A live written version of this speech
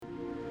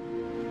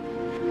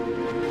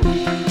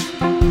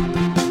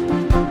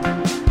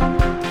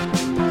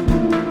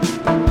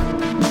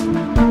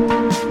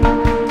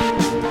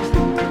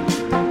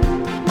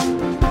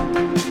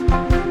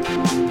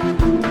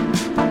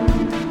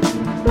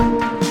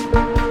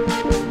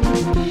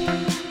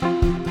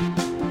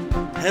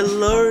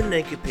Hello,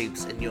 Naked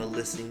Peeps, and you're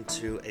listening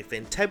to a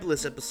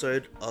fantabulous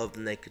episode of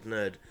The Naked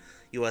Nerd.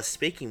 You are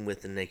speaking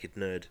with The Naked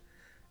Nerd.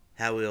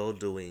 How are we all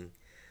doing?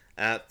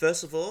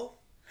 First of all,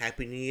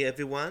 Happy New Year,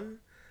 everyone.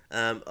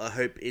 I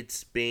hope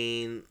it's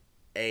been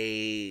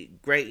a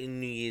great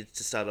New Year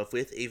to start off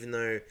with, even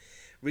though,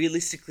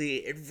 realistically,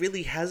 it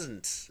really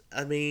hasn't.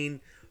 I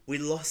mean, we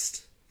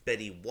lost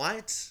Betty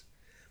White,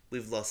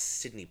 we've lost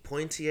Sidney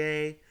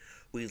Poitier,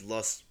 we've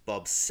lost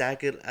Bob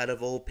Saget, out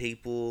of all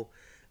people,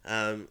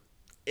 and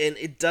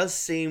it does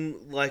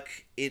seem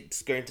like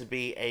it's going to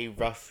be a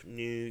rough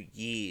new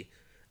year.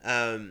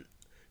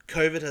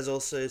 COVID has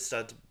also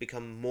started to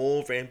become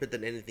more rampant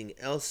than anything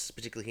else,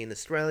 particularly here in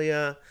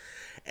Australia,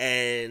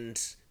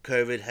 and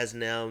COVID has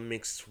now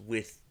mixed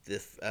with the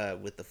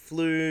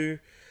flu,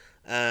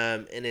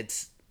 and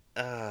it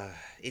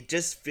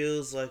just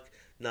feels like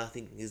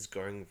nothing is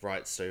going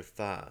right so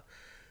far.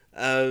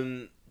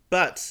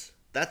 But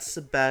that's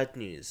the bad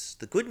news.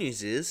 The good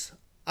news is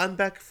I'm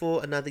back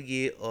for another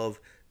year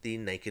of The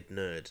Naked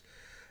Nerd.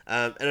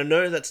 And I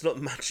know that's not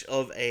much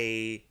of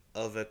a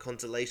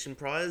consolation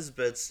prize,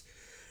 but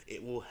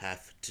it will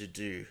have to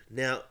do.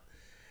 Now,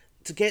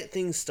 to get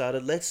things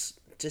started, let's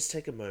just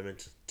take a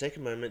moment.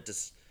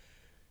 Just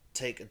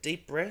take a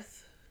deep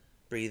breath.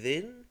 Breathe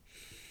in.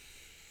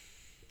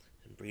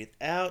 And breathe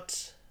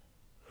out.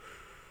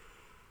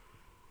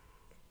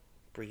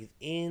 Breathe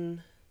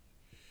in.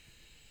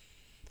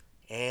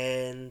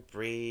 And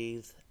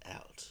breathe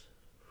out.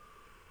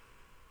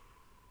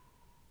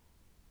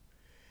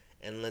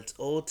 And let's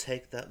all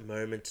take that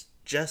moment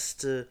just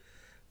to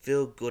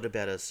feel good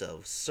about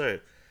ourselves. So,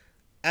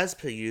 as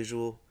per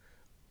usual,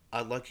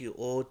 I'd like you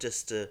all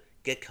just to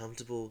get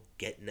comfortable,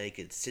 get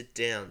naked, sit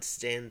down,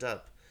 stand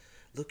up,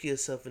 look at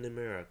yourself in the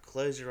mirror,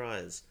 close your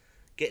eyes,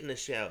 get in a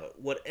shower,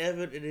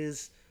 whatever it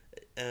is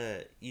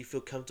you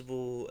feel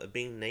comfortable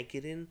being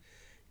naked in,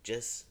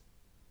 just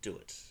do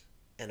it.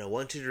 And I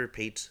want you to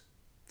repeat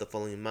the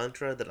following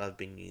mantra that I've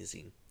been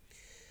using.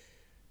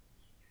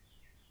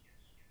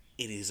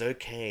 It is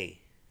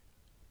okay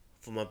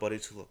for my body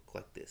to look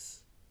like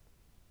this.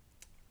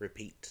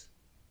 Repeat.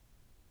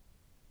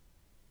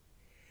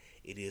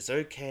 It is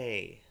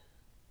okay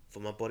for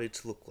my body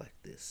to look like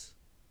this.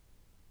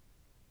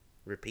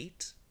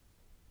 Repeat.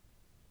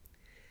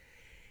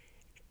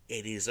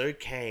 It is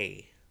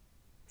okay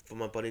for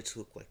my body to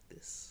look like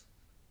this.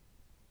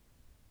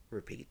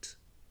 Repeat.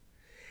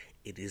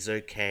 It is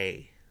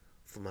okay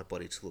for my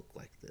body to look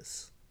like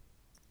this.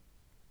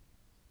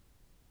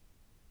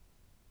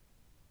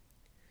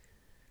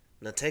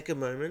 Now take a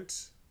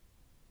moment,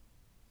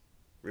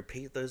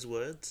 repeat those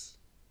words,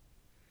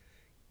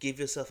 give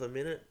yourself a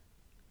minute,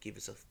 give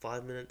yourself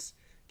 5 minutes,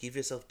 give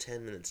yourself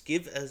 10 minutes,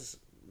 give as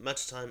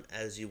much time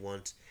as you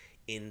want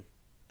in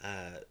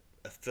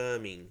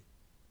affirming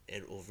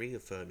or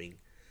reaffirming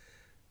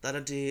that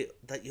idea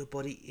that your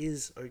body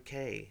is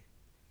okay.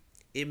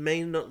 It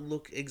may not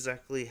look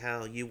exactly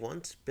how you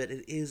want, but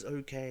it is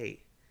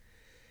okay.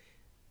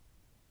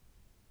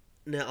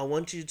 Now I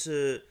want you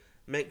to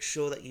make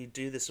sure that you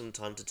do this from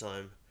time to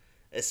time,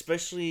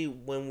 especially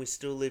when we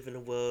still live in a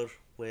world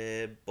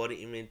where body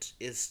image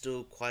is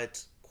still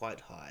quite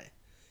high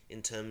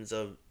in terms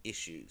of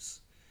issues.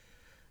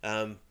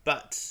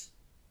 But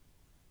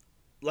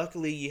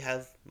luckily you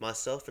have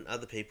myself and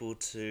other people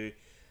to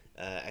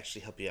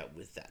actually help you out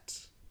with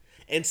that.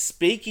 And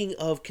speaking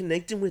of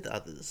connecting with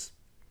others,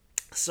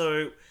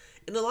 so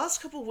in the last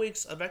couple of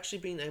weeks I've actually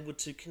been able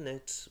to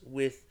connect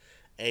with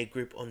a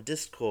group on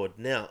Discord.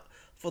 Now,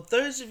 for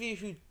those of you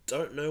who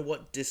don't know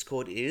what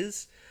Discord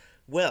is,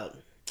 well,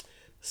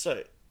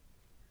 so,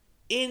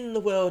 in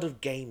the world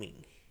of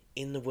gaming,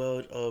 in the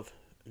world of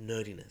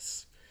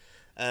nerdiness,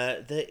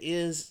 there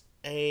is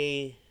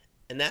an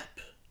app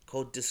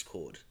called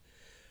Discord.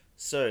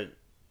 So,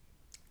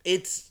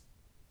 it's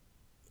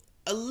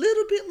a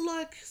little bit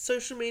like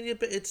social media,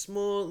 but it's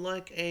more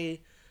like a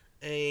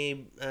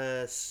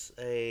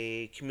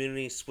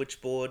community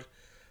switchboard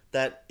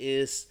that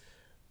is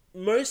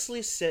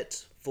mostly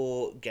set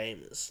for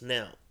gamers.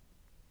 Now,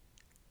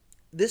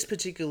 this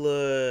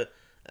particular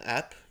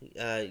app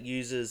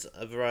uses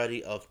a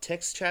variety of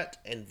text chat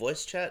and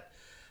voice chat,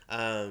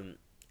 and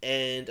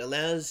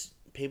allows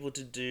people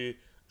to do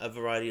a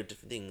variety of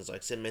different things,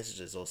 like send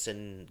messages or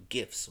send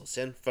gifs or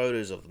send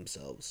photos of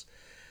themselves.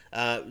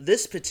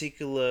 This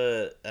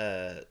particular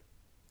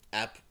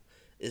app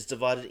is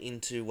divided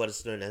into what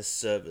is known as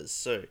servers.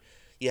 So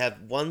you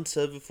have one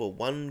server for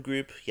one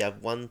group, you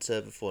have one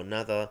server for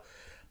another,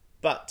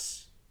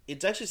 but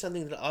it's actually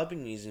something that I've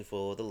been using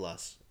for the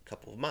last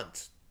couple of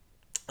months.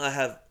 I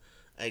have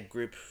a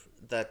group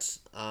that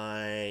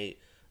I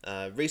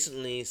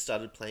recently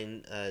started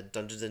playing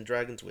Dungeons and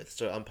Dragons with,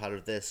 so I'm part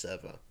of their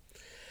server.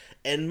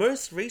 And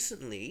most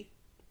recently,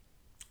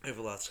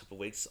 over the last couple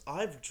of weeks,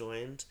 I've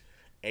joined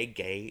a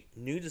gay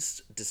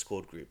nudist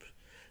Discord group.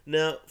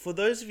 Now, for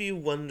those of you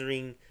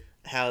wondering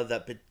how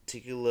that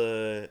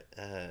particular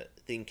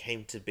thing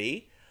came to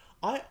be,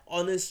 I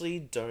honestly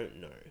don't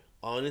know.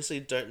 I honestly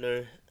don't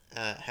know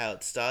how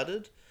it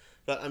started,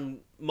 but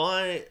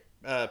my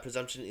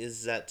presumption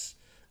is that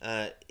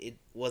it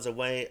was a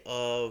way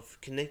of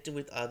connecting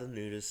with other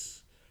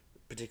nudists,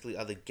 particularly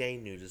other gay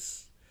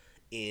nudists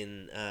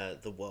in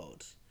the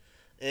world.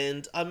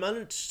 And I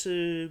managed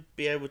to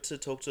be able to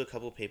talk to a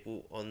couple of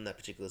people on that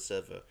particular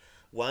server.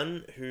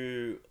 One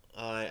who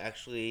I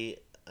actually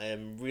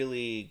am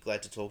really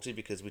glad to talk to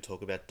because we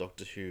talk about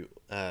Doctor Who,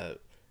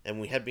 and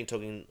we have been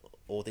talking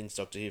all things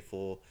Doctor Who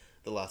for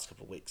the last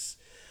couple of weeks.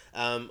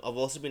 I've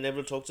also been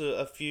able to talk to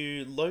a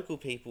few local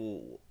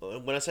people.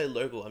 When I say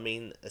local, I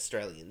mean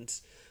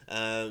Australians,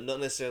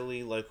 not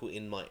necessarily local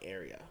in my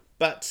area.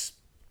 But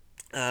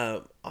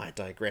I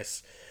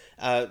digress.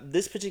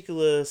 This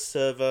particular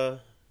server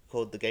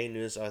called the Gay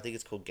News, I think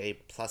it's called Gay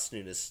Plus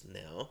News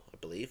now, I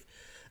believe.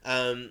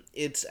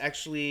 It's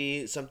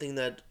actually something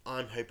that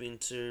I'm hoping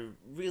to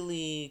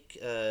really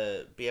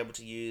be able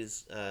to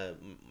use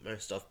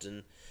most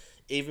often,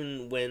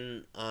 even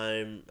when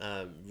I'm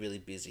really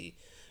busy.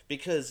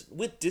 Because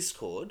with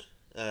Discord,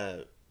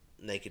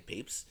 Naked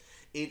Peeps,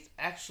 it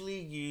actually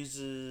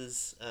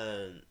uses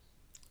a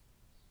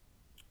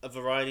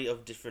variety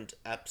of different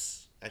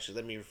apps. Actually,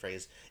 let me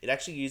rephrase. It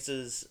actually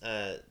uses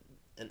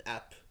an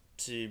app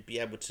to be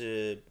able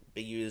to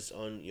be used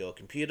on your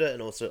computer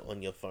and also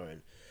on your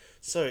phone.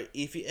 So,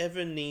 if you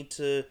ever need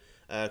to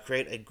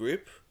create a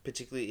group,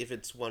 particularly if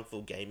it's one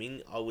for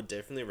gaming, I would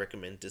definitely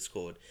recommend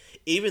Discord,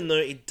 even though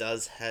it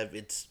does have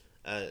its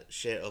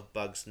share of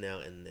bugs now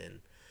and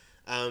then.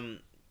 Um,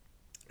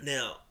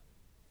 Now,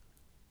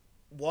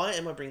 why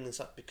am I bringing this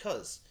up?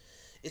 Because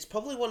it's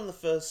probably one of the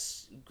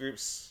first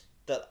groups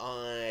that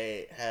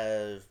I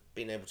have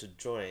been able to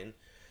join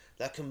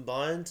that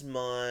combines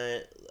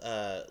my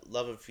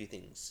love of a few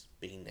things,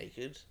 being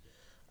naked.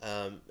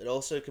 It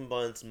also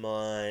combines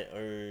my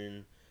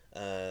own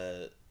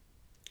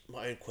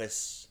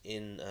quests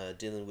in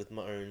dealing with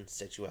my own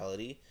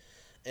sexuality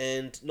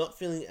and not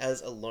feeling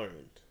as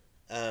alone.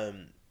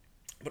 Um,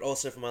 but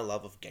also for my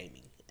love of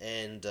gaming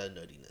and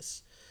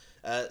nerdiness.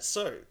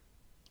 So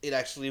it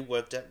actually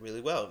worked out really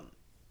well.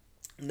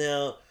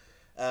 Now,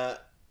 uh,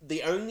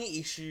 the only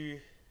issue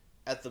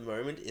at the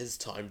moment is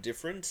time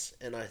difference,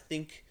 and I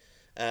think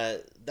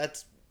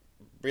that's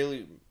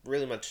really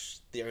much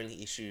the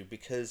only issue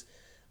because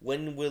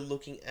when we're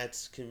looking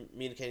at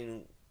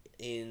communicating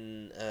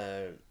in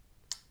uh,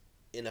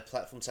 in a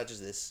platform such as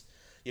this,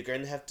 you're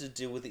going to have to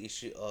deal with the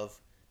issue of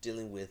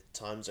dealing with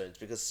time zones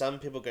because some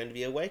people are going to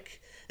be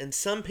awake and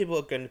some people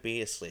are going to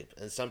be asleep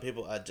and some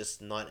people are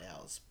just night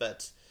owls.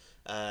 But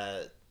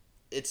uh,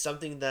 it's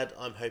something that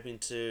I'm hoping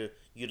to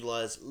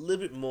utilize a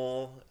little bit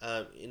more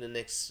in the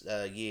next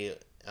year.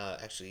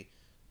 Actually,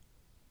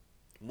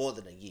 more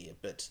than a year,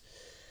 but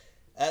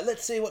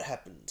let's see what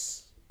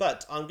happens.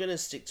 But I'm going to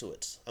stick to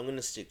it. I'm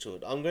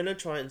going to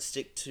try and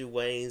stick to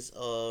ways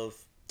of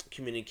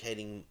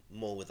communicating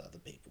more with other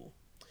people.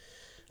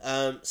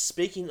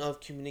 Speaking of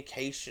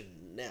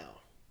communication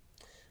now,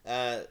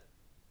 uh,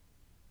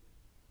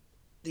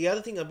 the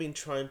other thing I've been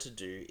trying to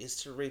do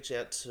is to reach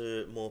out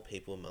to more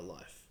people in my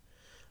life.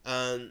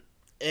 Um,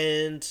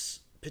 and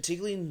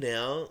particularly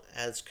now,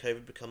 as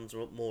COVID becomes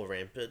more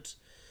rampant,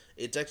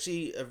 it's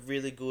actually a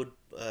really good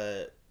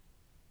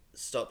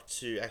stop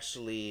to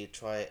actually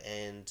try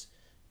and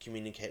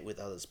communicate with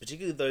others,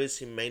 particularly those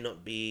who may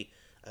not be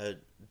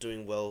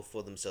doing well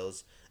for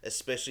themselves,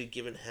 especially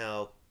given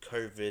how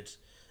COVID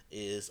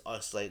is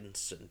isolating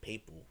certain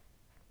people.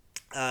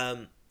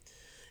 Um,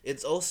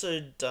 it's also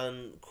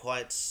done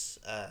quite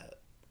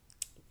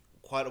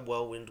a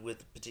whirlwind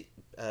with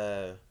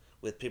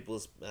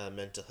people's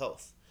mental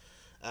health,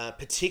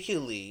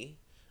 particularly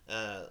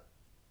uh,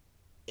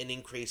 an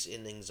increase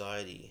in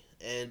anxiety,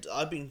 and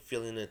I've been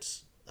feeling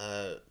it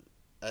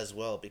as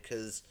well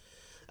because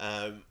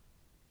um,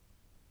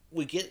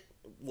 we get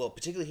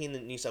particularly here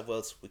in New South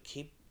Wales, we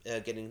keep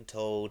getting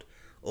told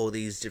all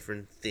these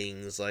different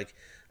things like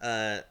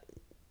uh,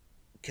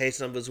 case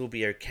numbers will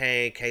be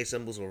okay, case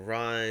numbers will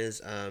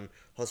rise,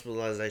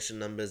 hospitalization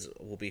numbers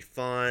will be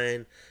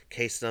fine,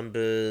 case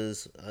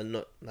numbers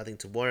are nothing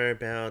to worry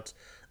about.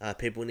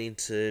 People need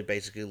to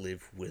basically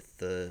live with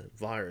the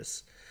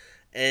virus,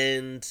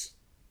 and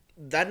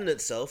that in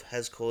itself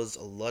has caused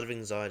a lot of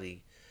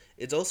anxiety.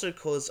 It's also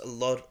caused a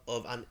lot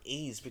of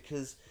unease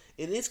because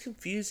it is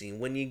confusing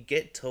when you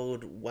get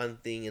told one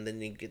thing and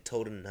then you get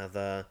told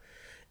another,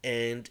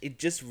 and it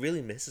just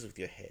really messes with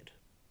your head.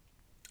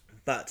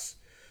 But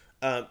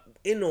um,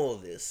 in all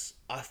of this,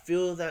 I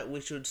feel that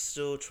we should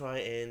still try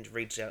and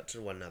reach out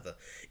to one another,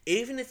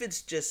 even if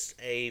it's just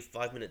a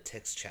 5 minute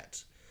text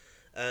chat.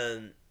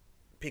 Um,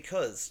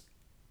 because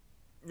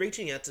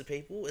reaching out to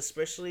people,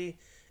 especially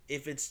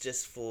if it's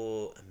just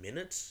for a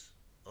minute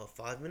or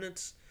 5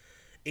 minutes,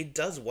 it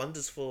does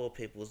wonders for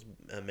people's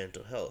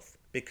mental health.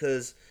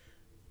 Because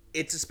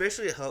it's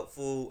especially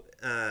helpful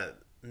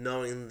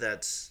knowing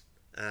that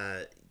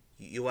uh,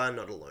 you are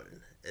not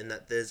alone and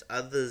that there's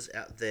others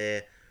out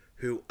there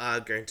who are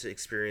going to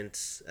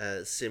experience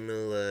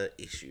similar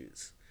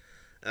issues.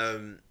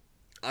 Um,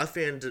 I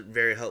found it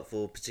very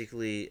helpful,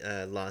 particularly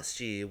last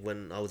year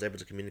when I was able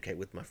to communicate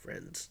with my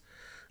friends.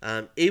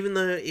 Even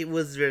though it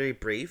was very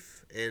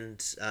brief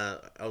and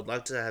I would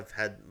like to have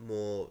had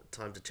more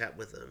time to chat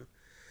with them,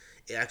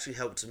 it actually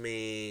helped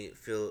me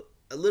feel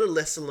a little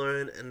less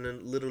alone and a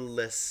little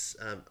less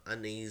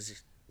uneasy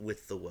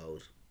with the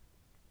world.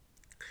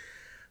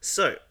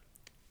 So,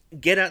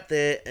 get out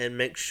there and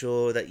make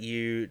sure that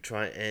you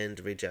try and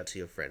reach out to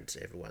your friends,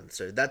 everyone.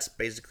 So that's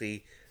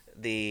basically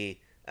the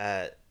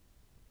uh,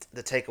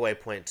 the takeaway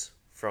point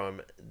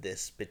from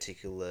this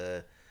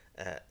particular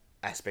uh,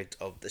 aspect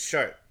of the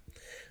show.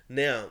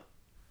 Now,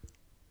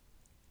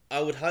 I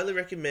would highly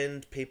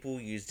recommend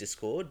people use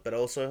Discord, but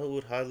also I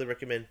would highly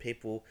recommend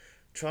people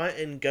try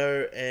and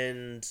go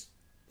and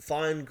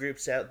find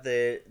groups out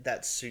there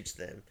that suits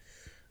them.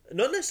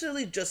 Not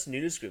necessarily just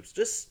nudist groups,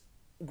 just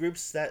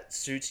groups that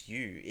suit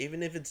you,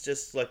 even if it's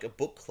just like a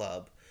book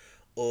club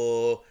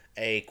or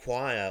a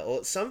choir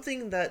or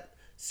something that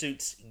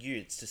suits you.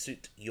 It's to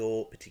suit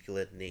your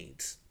particular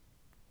needs.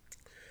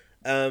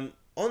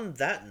 On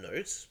that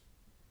note,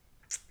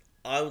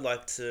 I would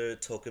like to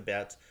talk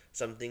about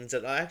some things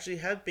that I actually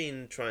have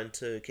been trying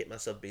to keep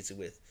myself busy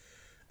with.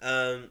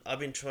 I've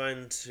been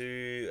trying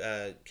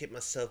to keep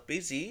myself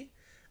busy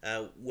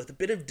with a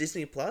bit of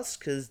Disney Plus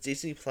because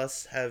Disney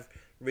Plus have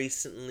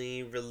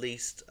recently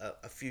released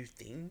a few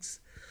things,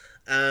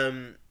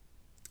 um,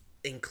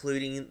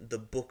 including the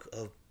Book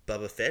of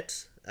Boba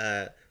Fett.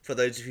 For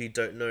those of you who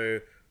don't know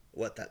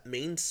what that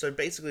means, so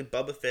basically,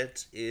 Boba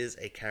Fett is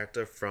a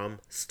character from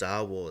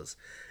Star Wars,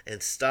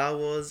 and Star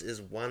Wars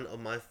is one of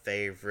my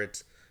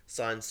favorite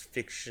science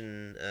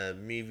fiction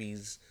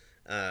movies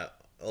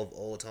of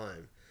all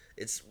time.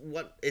 It's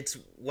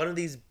one of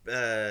these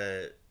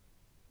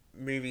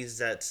movies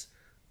that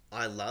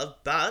I love,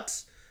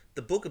 but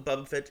the Book of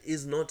Boba Fett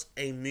is not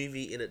a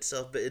movie in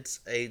itself, but it's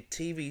a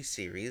TV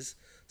series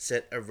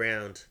set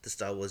around the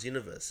Star Wars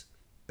universe,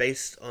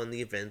 based on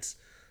the events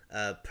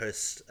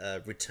post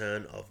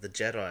Return of the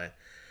Jedi.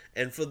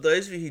 And for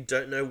those of you who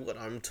don't know what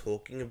I'm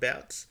talking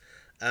about,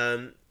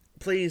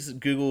 please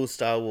Google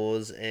Star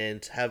Wars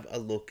and have a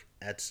look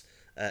at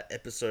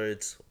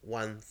episodes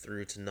 1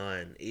 through to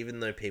 9, even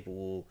though people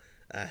will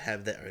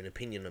have their own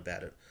opinion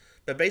about it.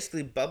 But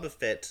basically, Boba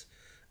Fett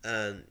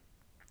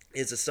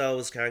is a Star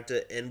Wars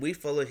character, and we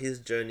follow his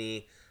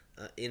journey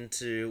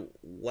into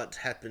what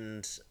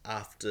happened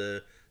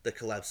after the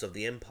collapse of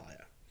the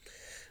Empire.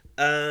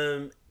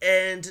 And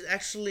it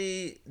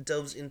actually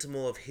delves into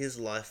more of his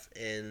life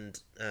and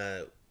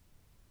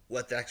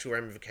what the actual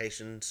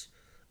ramifications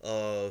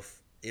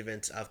of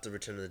events after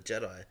Return of the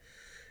Jedi.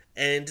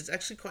 And it's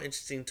actually quite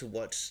interesting to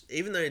watch,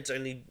 even though it's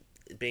only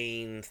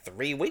been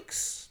 3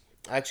 weeks.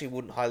 I actually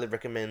wouldn't highly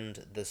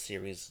recommend the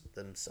series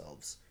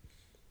themselves.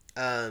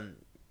 Um,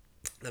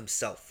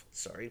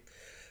 sorry.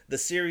 The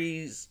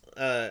series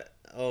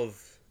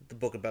of the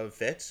Book of Boba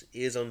Fett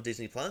is on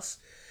Disney Plus.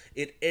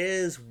 It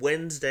airs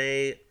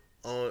Wednesday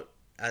on,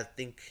 I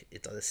think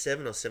it's either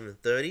 7 or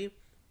 7:30,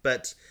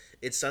 but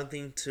it's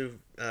something to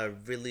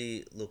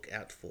really look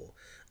out for.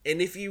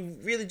 And if you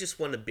really just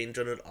want to binge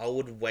on it, I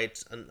would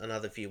wait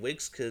another few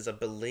weeks because I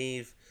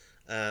believe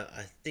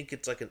I think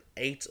it's like an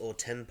 8 or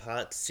 10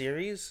 part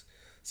series,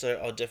 so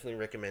I'll definitely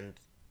recommend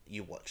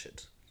you watch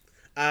it.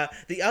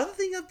 The other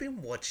thing I've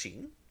been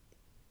watching,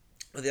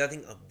 or the other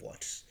thing I've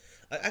watched,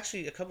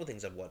 actually a couple of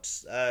things I've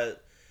watched,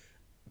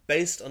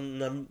 based on a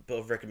number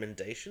of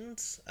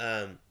recommendations.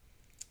 The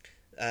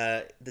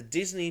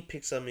Disney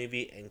Pixar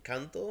movie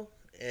Encanto,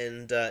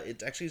 and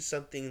it's actually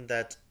something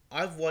that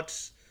I've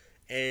watched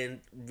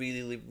and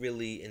really,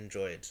 really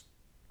enjoyed.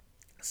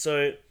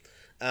 So,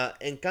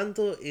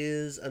 Encanto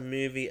is a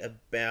movie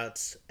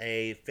about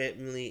a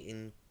family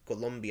in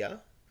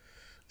Colombia,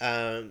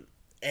 um,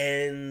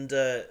 and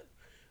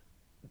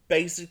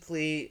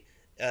basically,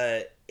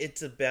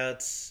 it's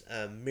about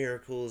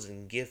miracles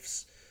and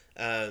gifts,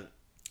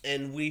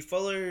 and we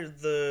follow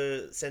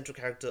the central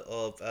character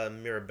of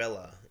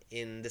Mirabella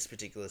in this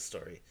particular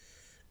story,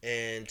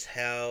 and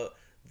how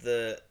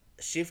the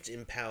shift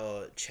in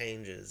power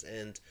changes,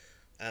 and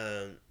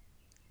um,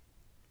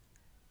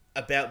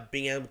 about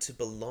being able to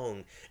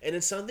belong. And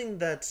it's something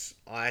that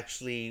I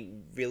actually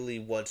really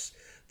watched.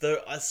 Though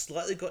I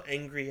slightly got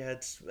angry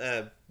at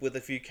with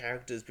a few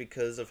characters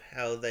because of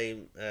how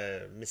they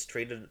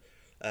mistreated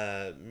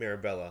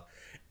Mirabella.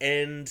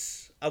 And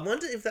I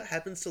wonder if that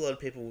happens to a lot of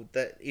people,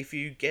 that if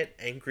you get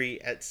angry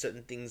at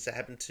certain things that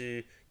happen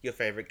to your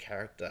favorite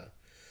character.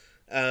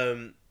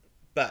 Um,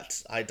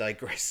 but I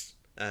digress,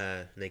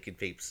 Naked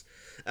Peeps.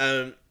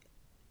 Um,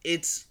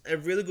 it's a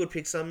really good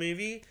Pixar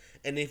movie,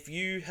 and if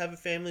you have a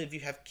family, if you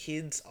have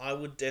kids, I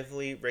would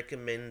definitely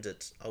recommend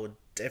it. I would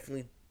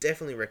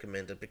definitely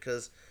recommend it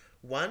because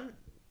one,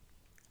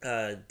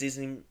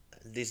 Disney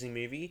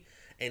movie,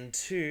 and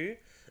two,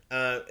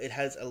 it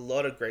has a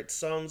lot of great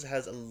songs. It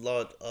has a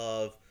lot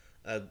of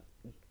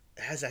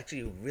has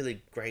actually a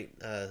really great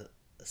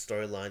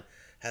storyline.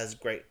 Has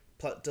great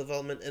plot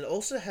development, and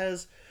also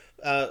has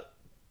uh,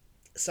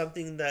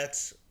 something that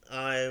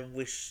I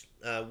wish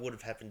would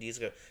have happened years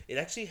ago. It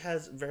actually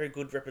has very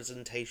good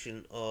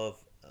representation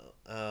of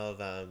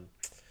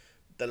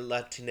the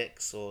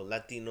Latinx or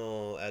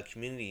Latino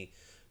community,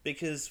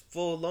 because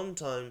for a long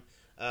time,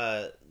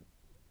 uh,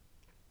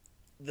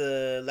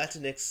 the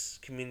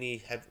Latinx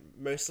community have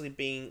mostly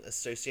been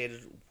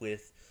associated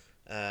with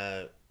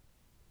uh,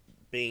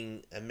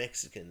 being a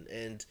Mexican,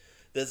 and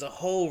there's a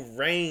whole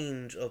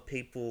range of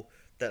people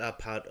that are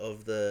part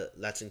of the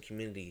Latin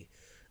community.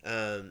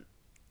 Um,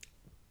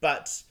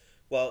 but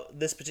while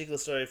this particular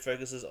story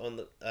focuses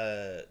on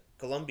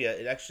Colombia,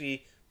 it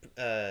actually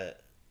uh,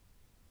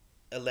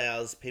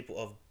 allows people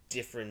of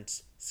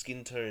different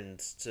skin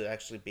tones to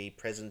actually be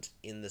present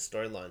in the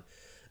storyline.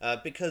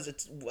 Because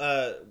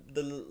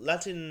the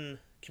Latin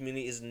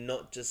community is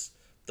not just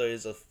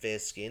those of fair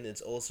skin;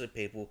 it's also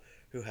people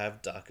who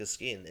have darker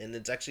skin, and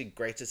it's actually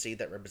great to see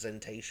that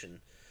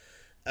representation.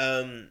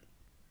 Um,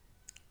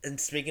 and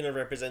speaking of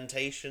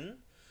representation,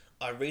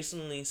 I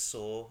recently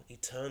saw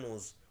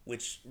Eternals,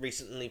 which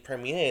recently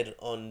premiered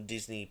on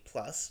Disney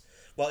Plus.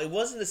 Well, it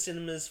was in the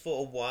cinemas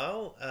for a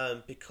while,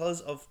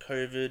 because of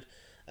COVID.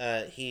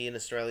 Here in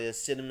Australia,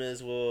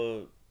 cinemas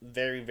were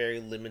very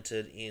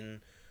limited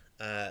in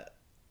uh,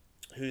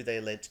 who they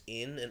let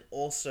in, and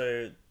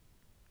also,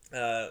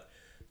 uh,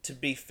 to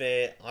be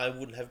fair, I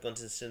wouldn't have gone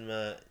to the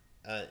cinema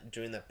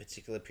during that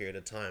particular period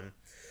of time.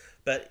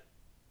 But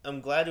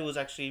I'm glad it was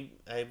actually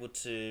able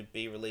to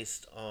be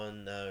released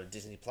on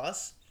Disney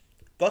Plus.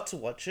 Got to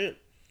watch it.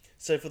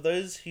 So for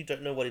those who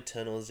don't know what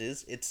Eternals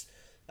is, it's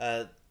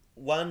uh,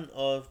 one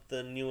of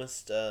the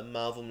newest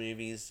Marvel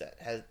movies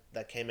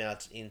that came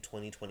out in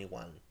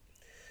 2021,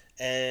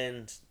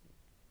 and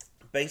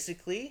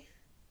basically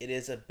it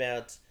is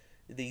about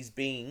these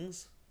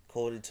beings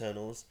called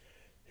Eternals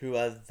who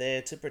are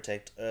there to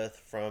protect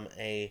Earth from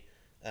a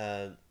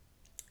uh,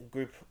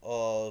 group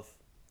of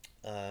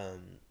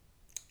um,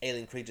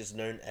 alien creatures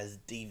known as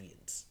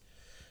deviants.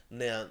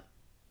 Now,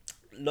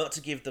 not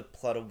to give the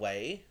plot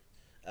away,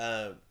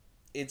 uh,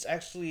 it's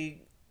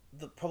actually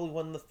probably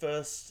one of the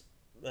first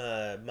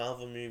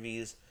Marvel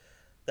movies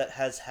that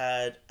has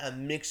had a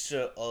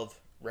mixture of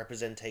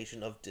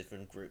representation of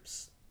different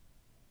groups.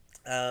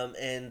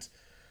 And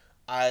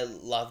I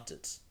loved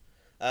it.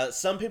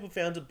 Some people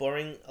found it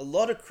boring. A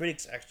lot of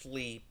critics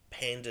actually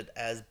panned it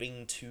as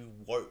being too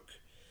woke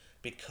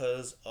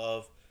because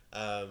of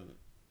how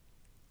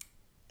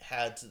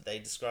did they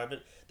describe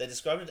it? They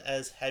described it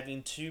as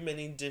having too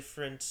many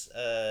different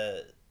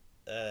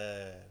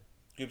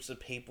groups of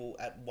people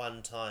at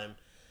one time,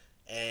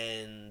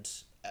 and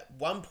at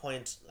one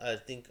point, I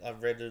think I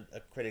read a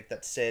critic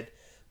that said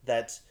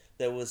that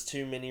there was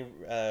too many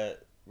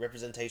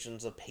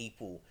representations of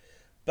people.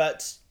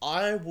 But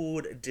I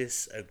would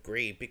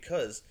disagree,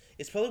 because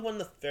it's probably one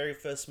of the very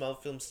first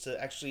Marvel films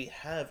to actually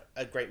have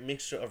a great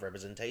mixture of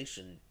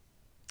representation.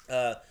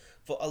 Uh,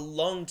 for a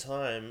long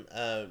time,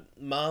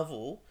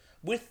 Marvel,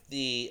 with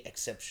the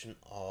exception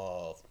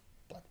of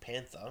Black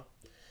Panther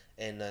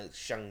and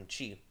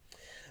Shang-Chi,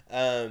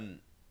 um,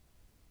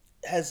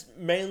 has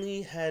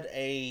mainly had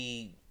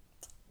a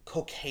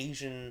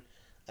Caucasian,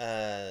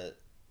 uh,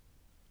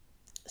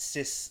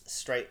 cis,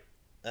 straight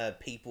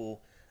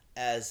people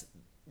as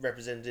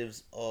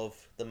representatives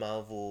of the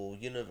Marvel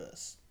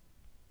Universe.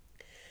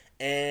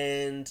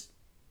 And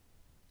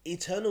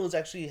Eternals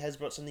actually has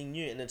brought something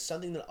new, and it's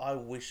something that I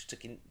wish to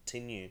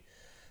continue.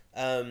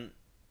 Um,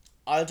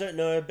 I don't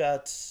know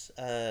about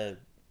a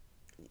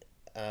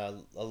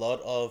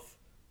lot of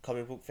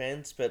comic book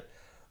fans, but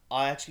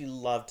I actually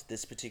loved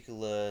this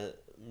particular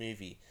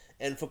movie.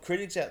 And for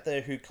critics out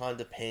there who kind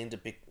of panned a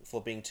bit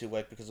for being too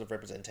woke because of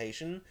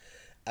representation,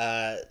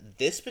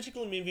 this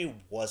particular movie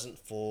wasn't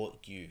for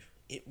you.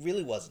 It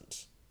really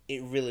wasn't.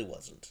 It really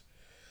wasn't.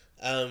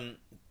 Um,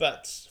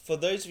 but for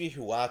those of you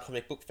who are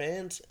comic book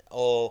fans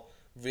or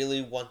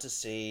really want to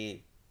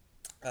see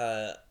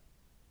uh,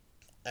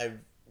 a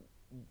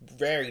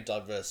very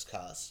diverse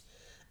cast,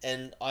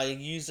 and I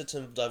use the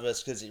term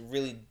diverse because it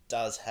really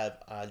does have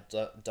a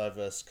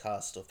diverse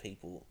cast of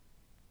people,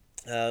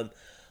 um,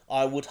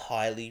 I would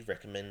highly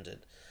recommend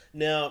it.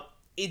 Now,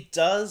 it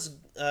does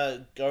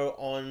go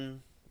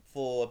on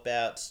for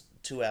about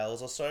 2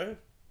 hours or so,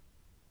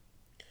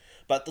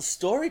 but the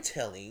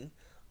storytelling,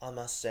 I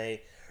must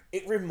say,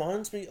 it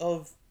reminds me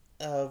of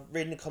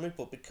reading a comic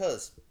book,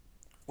 because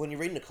when you're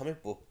reading a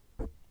comic book,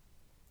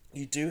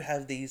 you do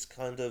have these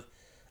kind of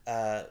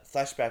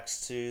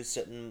flashbacks to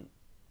certain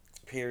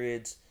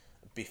periods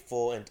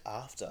before and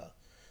after.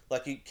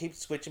 Like, you keep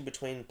switching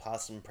between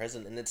past and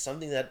present, and it's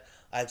something that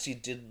I actually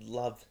did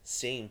love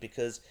seeing,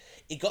 because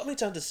it got me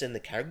to understand the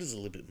characters a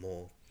little bit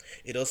more.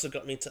 It also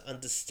got me to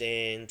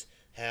understand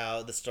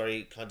how the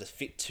story kind of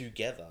fit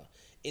together,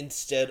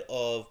 instead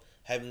of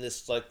having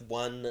this like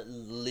one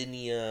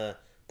linear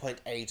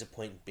point A to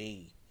point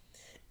B.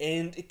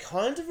 And it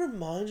kind of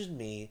reminded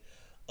me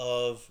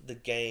of the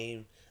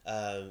game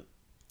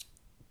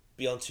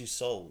Beyond Two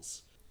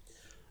Souls.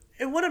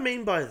 And what I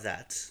mean by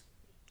that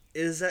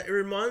is that it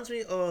reminds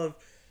me of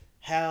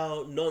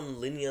how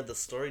non-linear the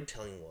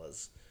storytelling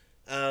was.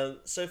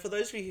 So for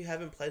those of you who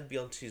haven't played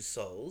Beyond Two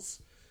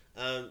Souls,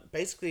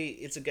 basically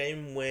it's a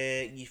game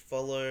where you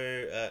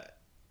follow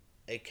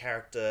a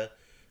character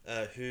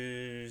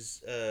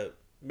whose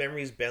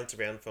memories bounce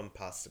around from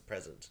past to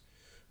present,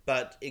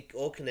 but it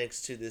all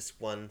connects to this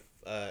one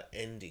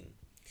ending.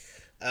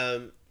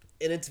 And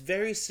it's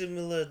very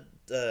similar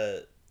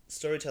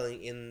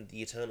storytelling in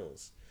the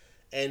Eternals.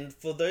 And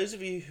for those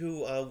of you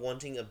who are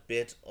wanting a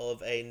bit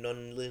of a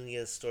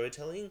non-linear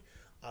storytelling,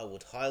 I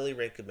would highly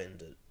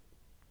recommend it.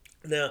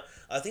 Now,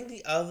 I think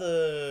the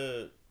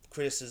other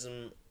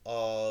criticism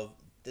of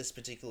this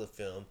particular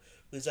film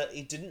was that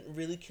it didn't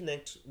really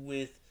connect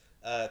with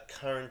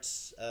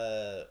current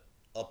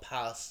or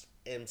past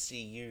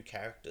MCU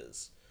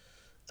characters.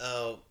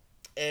 Uh,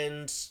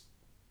 and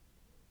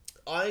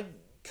I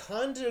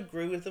kind of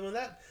agree with them on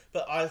that,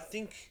 but I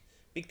think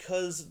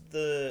because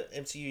the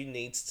MCU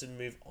needs to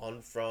move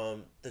on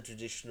from the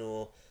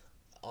traditional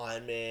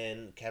Iron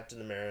Man,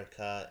 Captain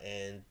America,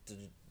 and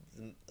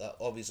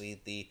obviously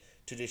the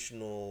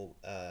traditional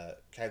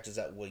characters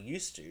that we're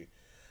used to,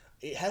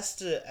 it has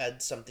to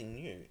add something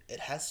new. It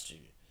has to.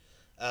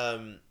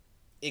 Um,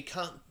 it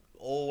can't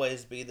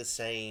always be the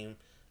same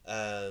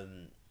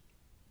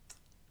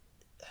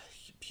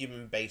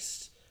human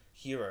based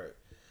hero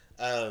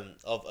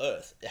of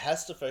Earth. It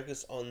has to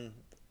focus on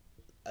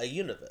a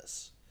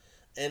universe.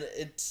 And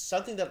it's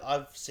something that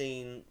I've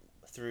seen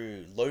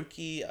through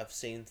Loki, I've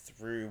seen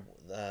through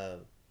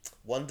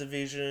One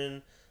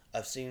Division,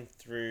 I've seen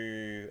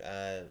through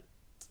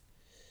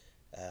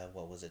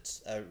what was it?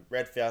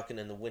 Red Falcon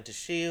and the Winter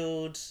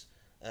Shield,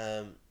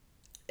 um,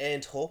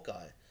 and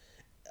Hawkeye.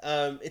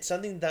 It's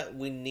something that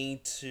we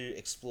need to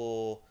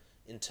explore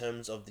in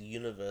terms of the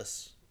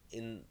universe,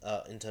 in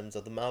terms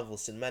of the Marvel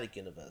Cinematic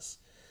Universe.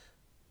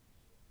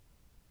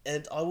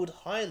 And I would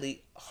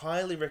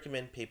highly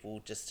recommend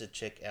people just to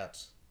check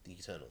out the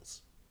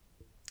Eternals.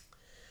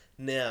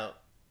 Now,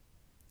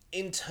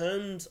 in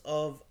terms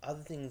of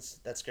other things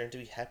that's going to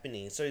be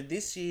happening, so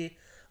this year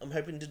I'm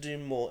hoping to do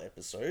more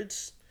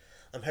episodes.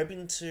 I'm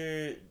hoping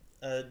to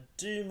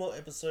do more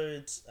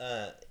episodes.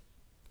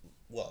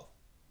 Well,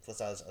 for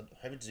starters, I'm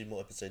hoping to do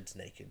more episodes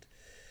naked,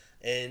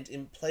 and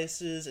in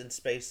places and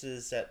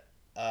spaces that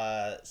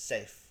are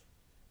safe,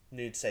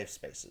 nude safe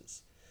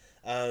spaces.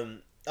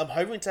 I'm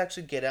hoping to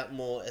actually get out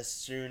more as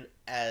soon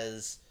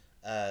as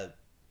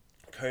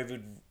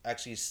COVID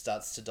actually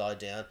starts to die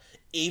down,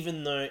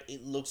 even though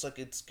it looks like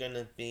it's going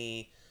to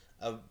be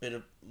a bit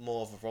of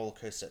more of a roller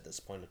coaster at this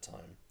point of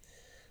time.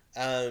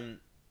 Um,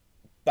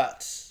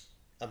 but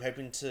I'm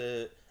hoping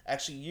to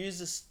actually use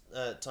this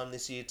time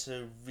this year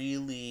to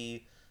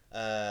really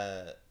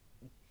uh,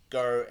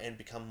 go and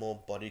become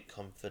more body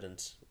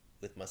confident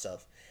with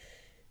myself.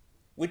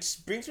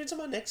 Which brings me to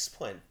my next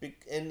point,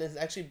 and it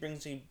actually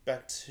brings me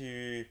back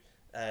to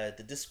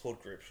the Discord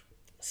group.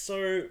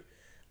 So,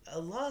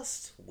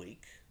 last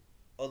week,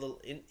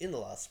 in the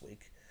last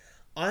week,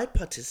 I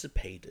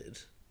participated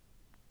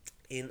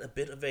in a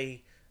bit of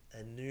a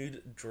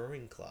nude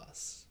drawing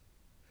class,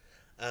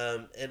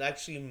 and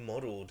actually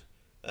modeled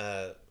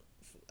uh,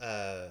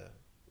 uh,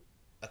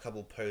 a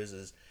couple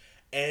poses,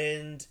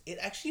 and it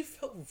actually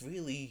felt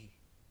really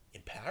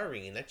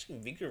empowering and actually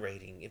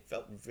invigorating. It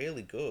felt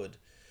really good.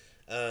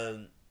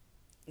 Um,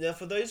 Now,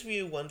 for those of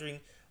you wondering,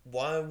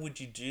 why would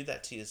you do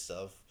that to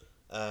yourself?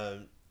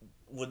 Um,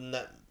 wouldn't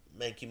that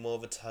make you more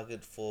of a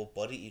target for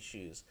body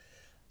issues?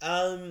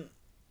 Um,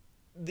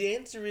 the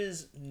answer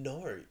is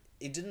no.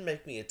 It didn't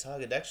make me a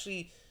target. It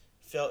actually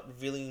felt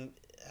really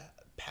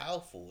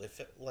powerful. It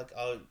felt like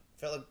I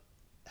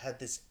had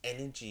this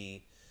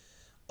energy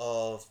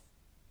of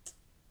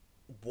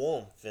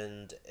warmth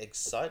and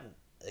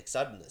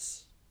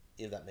excitedness,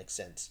 if that makes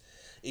sense.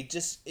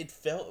 It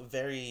felt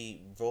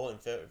very raw and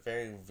felt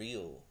very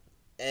real,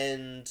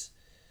 and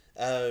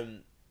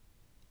um,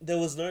 there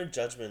was no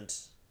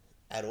judgment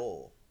at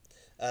all.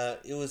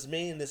 It was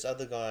me and this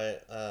other guy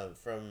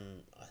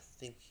from, I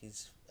think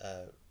he's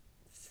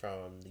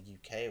from the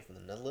UK or from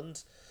the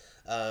Netherlands,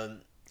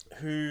 um,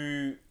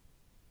 who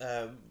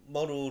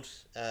modeled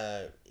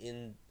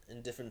in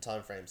different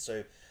time frames.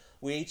 So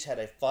we each had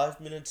a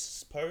 5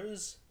 minutes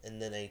pose,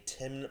 and then a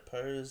 10 minute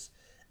pose,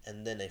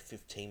 and then a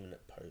 15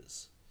 minute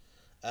pose.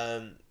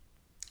 Um,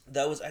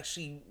 that was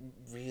actually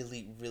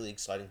really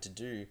exciting to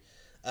do,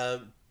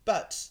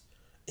 but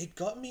it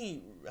got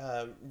me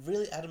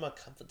really out of my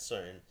comfort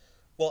zone.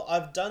 Well,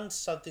 I've done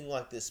something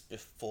like this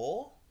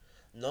before,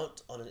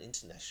 not on an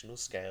international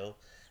scale,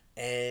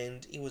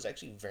 and it was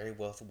actually very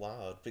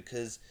worthwhile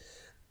because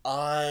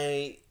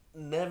I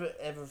never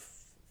ever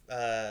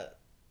uh,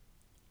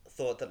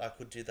 thought that I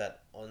could do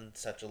that on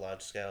such a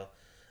large scale.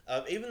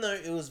 Even though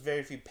it was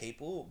very few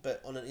people,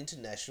 but on an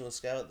international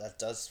scale, that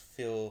does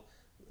feel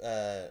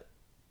uh,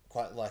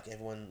 quite like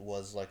everyone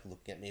was like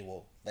looking at me.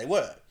 Well, they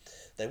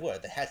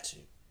had to.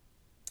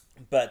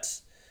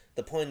 But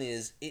the point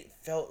is, it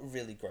felt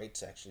really great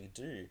to actually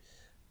do,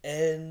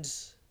 and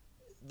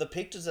the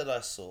pictures that I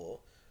saw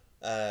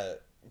uh,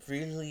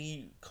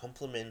 really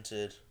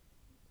complemented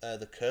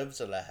the curves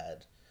that I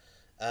had.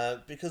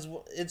 Because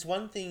it's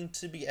one thing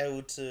to be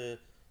able to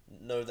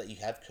know that you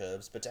have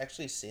curves, but to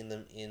actually see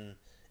them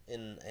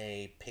in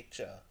a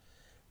picture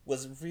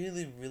was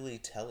really, really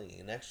telling,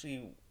 and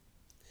actually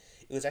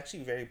it was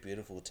actually very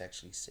beautiful to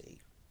actually see.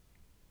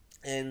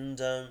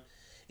 And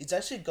it's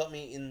actually got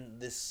me in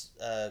this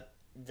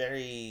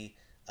very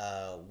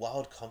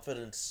wild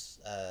confidence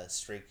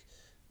streak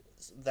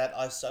that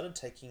I started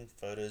taking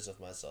photos of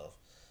myself.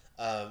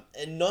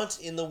 And not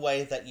in the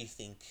way that you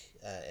think,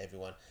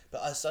 everyone,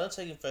 but I started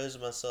taking photos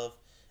of myself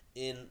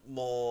in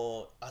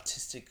more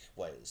artistic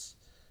ways,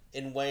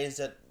 in ways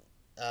that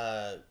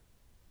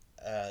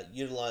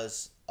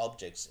utilize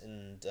objects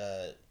and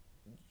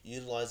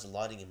utilize the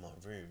lighting in my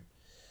room.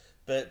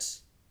 But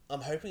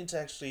I'm hoping to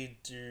actually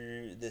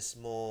do this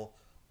more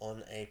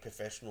on a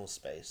professional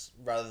space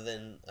rather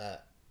than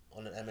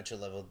on an amateur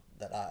level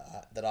that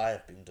I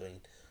have been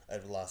doing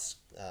over the last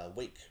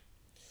week.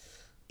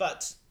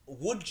 But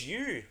would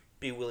you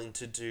be willing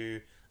to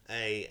do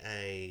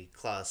a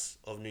class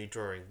of new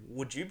drawing?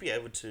 Would you be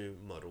able to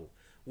model?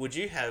 Would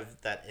you have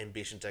that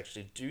ambition to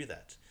actually do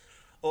that?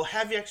 Or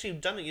have you actually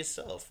done it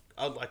yourself?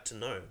 I'd like to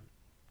know.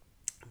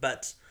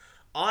 But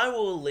I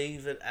will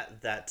leave it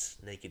at that,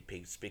 Naked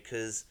Pigs,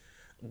 because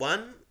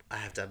one, I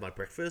have to have my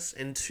breakfast,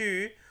 and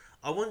two,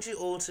 I want you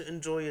all to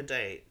enjoy your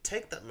day.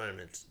 Take that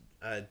moment,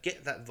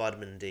 get that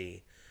vitamin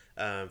D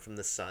from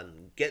the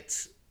sun,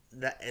 get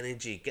that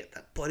energy, get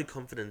that body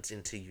confidence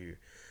into you.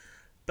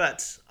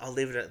 But I'll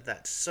leave it at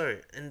that. So,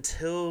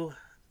 until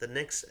the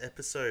next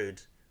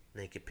episode,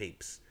 Naked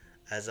Peeps,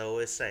 as I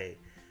always say,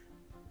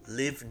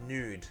 live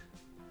nude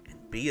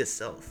and be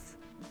yourself.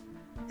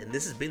 And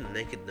this has been The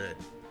Naked Nerd.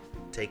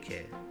 Take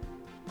care.